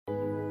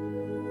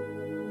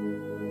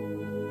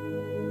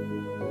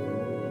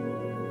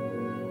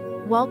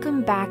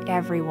Welcome back,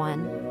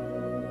 everyone.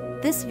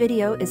 This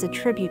video is a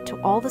tribute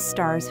to all the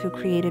stars who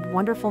created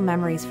wonderful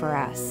memories for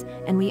us,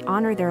 and we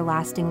honor their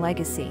lasting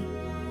legacy.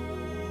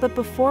 But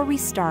before we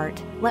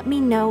start, let me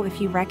know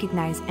if you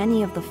recognize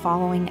any of the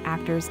following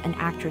actors and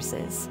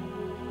actresses.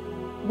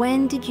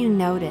 When did you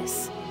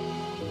notice?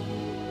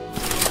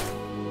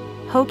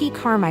 Hoagy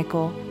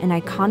Carmichael, an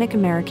iconic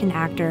American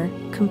actor,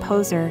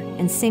 composer,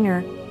 and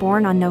singer,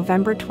 born on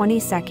November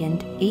 22,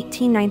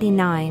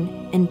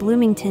 1899, in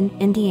Bloomington,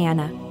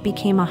 Indiana,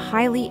 became a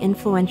highly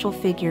influential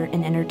figure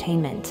in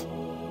entertainment.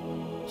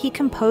 He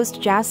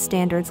composed jazz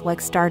standards like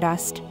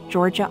Stardust,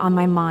 Georgia on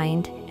My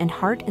Mind, and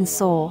Heart and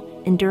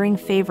Soul, enduring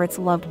favorites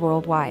loved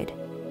worldwide.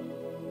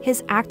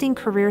 His acting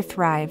career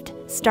thrived,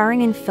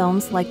 starring in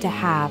films like To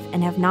Have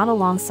and Have Not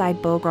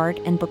alongside Bogart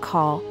and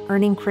Bacall,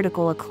 earning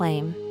critical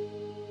acclaim.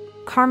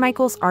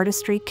 Carmichael's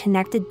artistry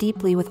connected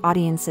deeply with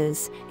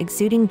audiences,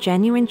 exuding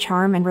genuine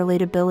charm and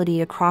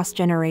relatability across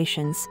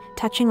generations,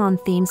 touching on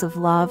themes of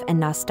love and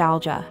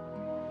nostalgia.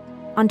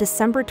 On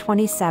December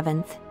 27,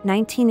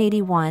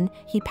 1981,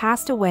 he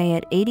passed away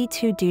at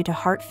 82 due to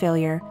heart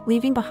failure,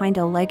 leaving behind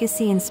a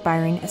legacy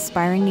inspiring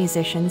aspiring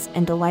musicians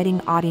and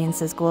delighting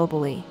audiences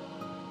globally.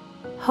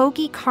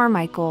 Hoagy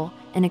Carmichael,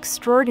 an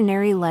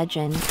extraordinary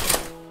legend.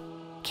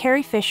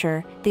 Carrie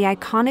Fisher, the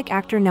iconic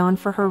actor known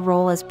for her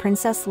role as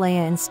Princess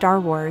Leia in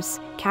Star Wars,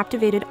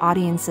 captivated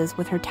audiences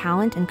with her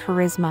talent and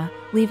charisma,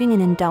 leaving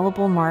an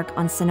indelible mark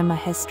on cinema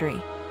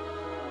history.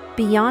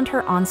 Beyond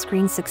her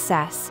on-screen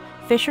success,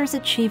 Fisher's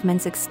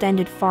achievements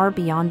extended far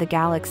beyond the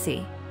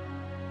galaxy.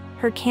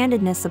 Her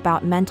candidness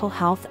about mental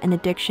health and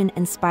addiction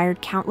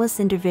inspired countless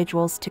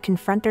individuals to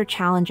confront their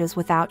challenges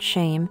without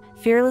shame,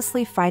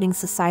 fearlessly fighting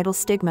societal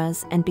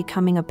stigmas and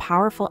becoming a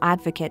powerful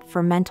advocate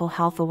for mental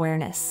health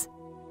awareness.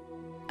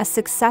 A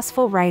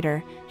successful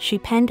writer, she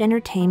penned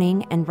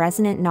entertaining and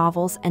resonant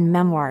novels and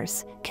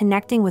memoirs,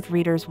 connecting with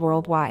readers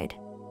worldwide.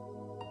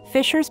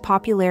 Fisher's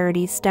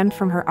popularity stemmed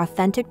from her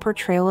authentic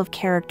portrayal of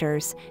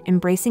characters,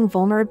 embracing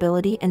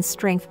vulnerability and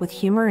strength with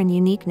humor and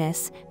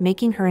uniqueness,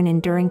 making her an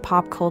enduring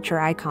pop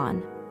culture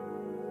icon.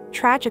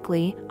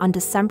 Tragically, on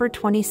December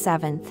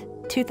 27,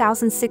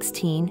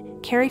 2016,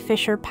 Carrie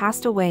Fisher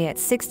passed away at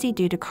 60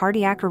 due to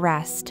cardiac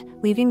arrest,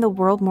 leaving the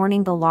world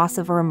mourning the loss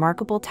of a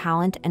remarkable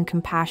talent and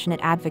compassionate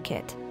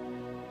advocate.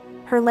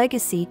 Her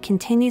legacy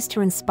continues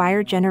to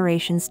inspire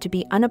generations to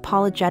be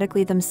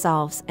unapologetically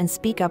themselves and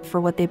speak up for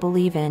what they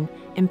believe in,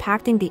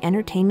 impacting the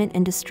entertainment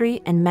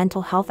industry and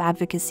mental health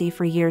advocacy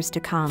for years to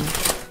come.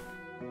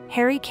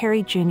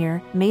 Carey Jr.,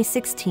 May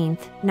 16,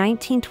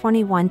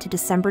 1921 to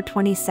December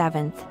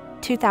 27,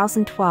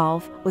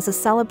 2012, was a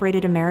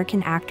celebrated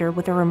American actor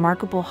with a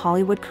remarkable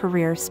Hollywood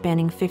career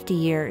spanning 50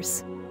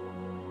 years.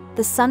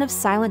 The son of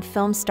silent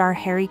film star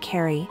Harry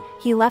Carey,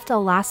 he left a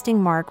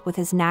lasting mark with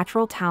his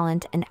natural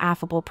talent and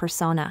affable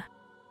persona.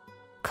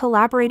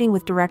 Collaborating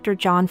with director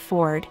John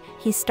Ford,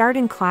 he starred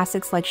in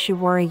classics like She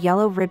Wore a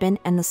Yellow Ribbon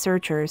and The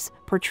Searchers,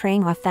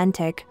 portraying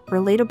authentic,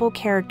 relatable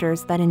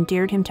characters that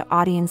endeared him to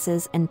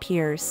audiences and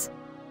peers.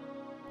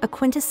 A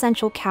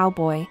quintessential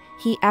cowboy,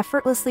 he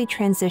effortlessly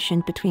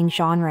transitioned between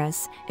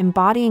genres,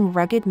 embodying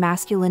rugged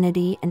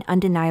masculinity and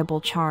undeniable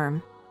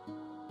charm.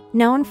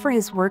 Known for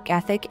his work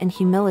ethic and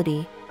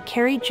humility,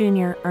 Carey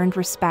Jr. earned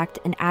respect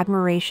and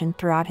admiration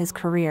throughout his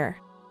career.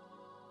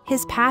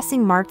 His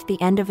passing marked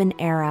the end of an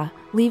era,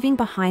 leaving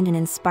behind an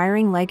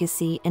inspiring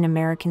legacy in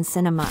American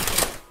cinema.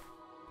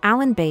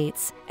 Alan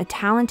Bates, a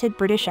talented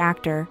British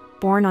actor,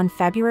 born on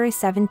February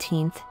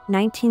 17,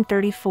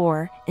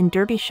 1934, in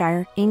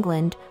Derbyshire,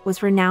 England,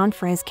 was renowned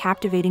for his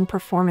captivating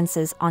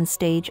performances on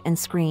stage and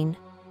screen.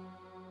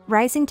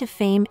 Rising to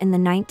fame in the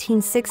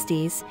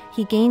 1960s,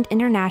 he gained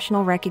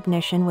international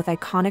recognition with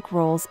iconic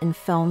roles in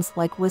films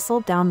like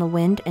Whistle Down the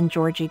Wind and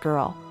Georgie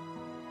Girl.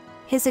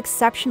 His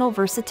exceptional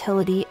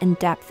versatility and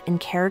depth in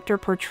character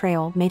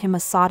portrayal made him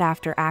a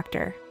sought-after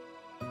actor.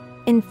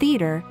 In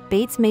theater,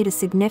 Bates made a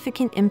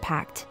significant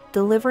impact,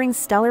 delivering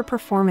stellar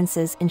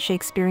performances in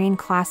Shakespearean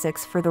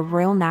classics for the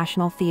Royal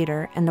National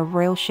Theatre and the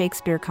Royal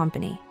Shakespeare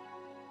Company.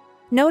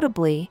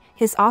 Notably,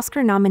 his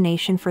Oscar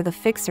nomination for The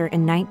Fixer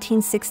in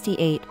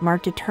 1968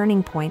 marked a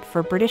turning point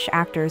for British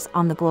actors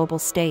on the global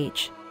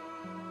stage.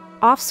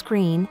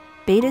 Off-screen,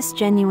 Bates'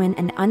 genuine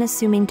and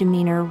unassuming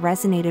demeanor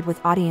resonated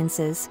with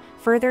audiences,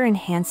 further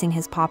enhancing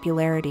his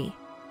popularity.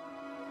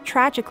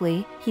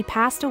 Tragically, he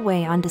passed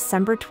away on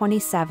December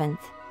 27,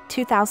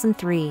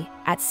 2003,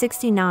 at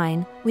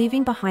 69,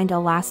 leaving behind a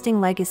lasting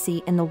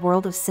legacy in the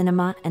world of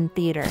cinema and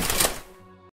theater.